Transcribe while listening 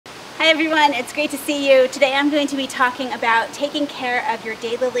everyone, it's great to see you. Today I'm going to be talking about taking care of your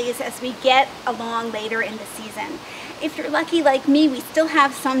daylilies as we get along later in the season. If you're lucky like me, we still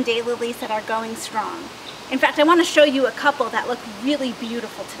have some daylilies that are going strong. In fact, I want to show you a couple that look really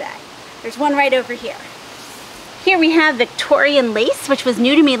beautiful today. There's one right over here. Here we have Victorian lace, which was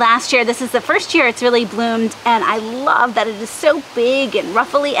new to me last year. This is the first year it's really bloomed, and I love that it is so big and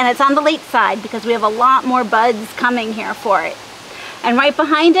ruffly, and it's on the late side because we have a lot more buds coming here for it. And right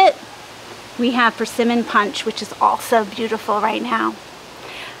behind it, we have persimmon punch, which is also beautiful right now.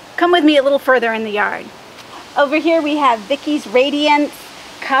 Come with me a little further in the yard. Over here we have Vicky's Radiance,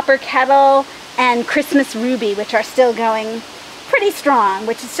 Copper Kettle, and Christmas Ruby, which are still going pretty strong,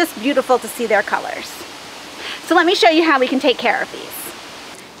 which is just beautiful to see their colors. So let me show you how we can take care of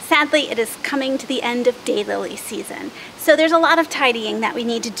these. Sadly, it is coming to the end of daylily season. So there's a lot of tidying that we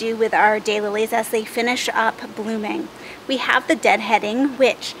need to do with our daylilies as they finish up blooming. We have the deadheading,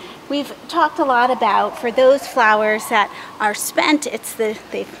 which we've talked a lot about for those flowers that are spent.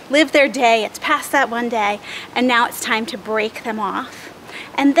 They've lived their day, it's past that one day, and now it's time to break them off.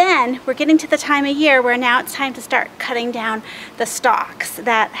 And then we're getting to the time of year where now it's time to start cutting down the stalks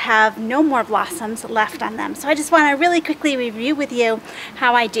that have no more blossoms left on them. So I just want to really quickly review with you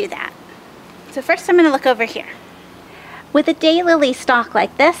how I do that. So first I'm going to look over here. With a daylily stalk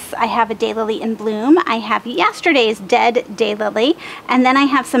like this, I have a daylily in bloom. I have yesterday's dead daylily, and then I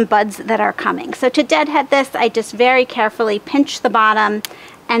have some buds that are coming. So to deadhead this, I just very carefully pinch the bottom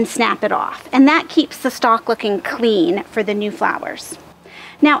and snap it off. And that keeps the stalk looking clean for the new flowers.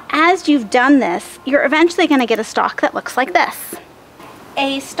 Now, as you've done this, you're eventually going to get a stalk that looks like this.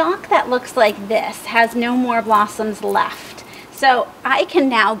 A stalk that looks like this has no more blossoms left. So I can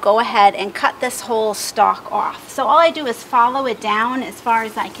now go ahead and cut this whole stalk off. So all I do is follow it down as far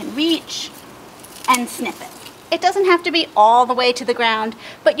as I can reach and snip it. It doesn't have to be all the way to the ground,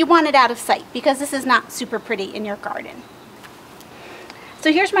 but you want it out of sight because this is not super pretty in your garden.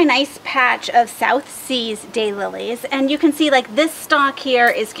 So here's my nice patch of South Seas daylilies, and you can see like this stalk here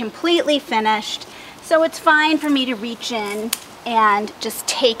is completely finished, so it's fine for me to reach in and just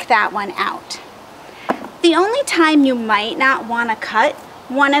take that one out. The only time you might not want to cut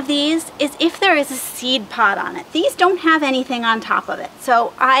one of these is if there is a seed pod on it. These don't have anything on top of it,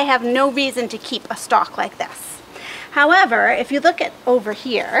 so I have no reason to keep a stalk like this. However, if you look at over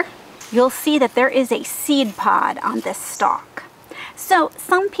here, you'll see that there is a seed pod on this stalk. So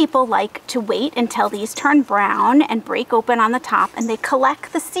some people like to wait until these turn brown and break open on the top, and they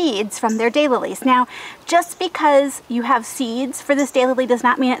collect the seeds from their daylilies. Now, just because you have seeds for this daylily does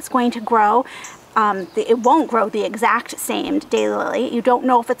not mean it's going to grow. It won't grow the exact same daylily. You don't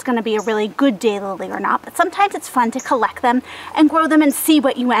know if it's going to be a really good daylily or not, but sometimes it's fun to collect them and grow them and see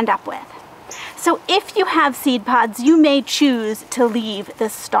what you end up with. So if you have seed pods, you may choose to leave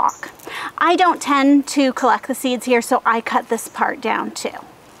this stalk. I don't tend to collect the seeds here, so I cut this part down too.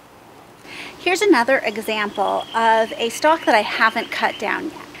 Here's another example of a stalk that I haven't cut down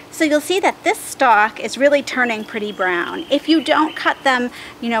yet. So you'll see that this stalk is really turning pretty brown. If you don't cut them,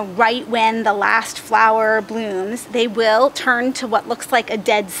 right when the last flower blooms, they will turn to what looks like a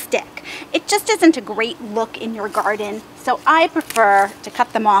dead stick. It just isn't a great look in your garden, so I prefer to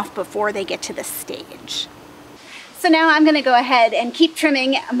cut them off before they get to this stage. So now I'm going to go ahead and keep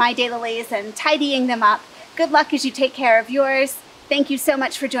trimming my daylilies and tidying them up. Good luck as you take care of yours. Thank you so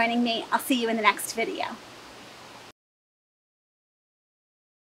much for joining me. I'll see you in the next video.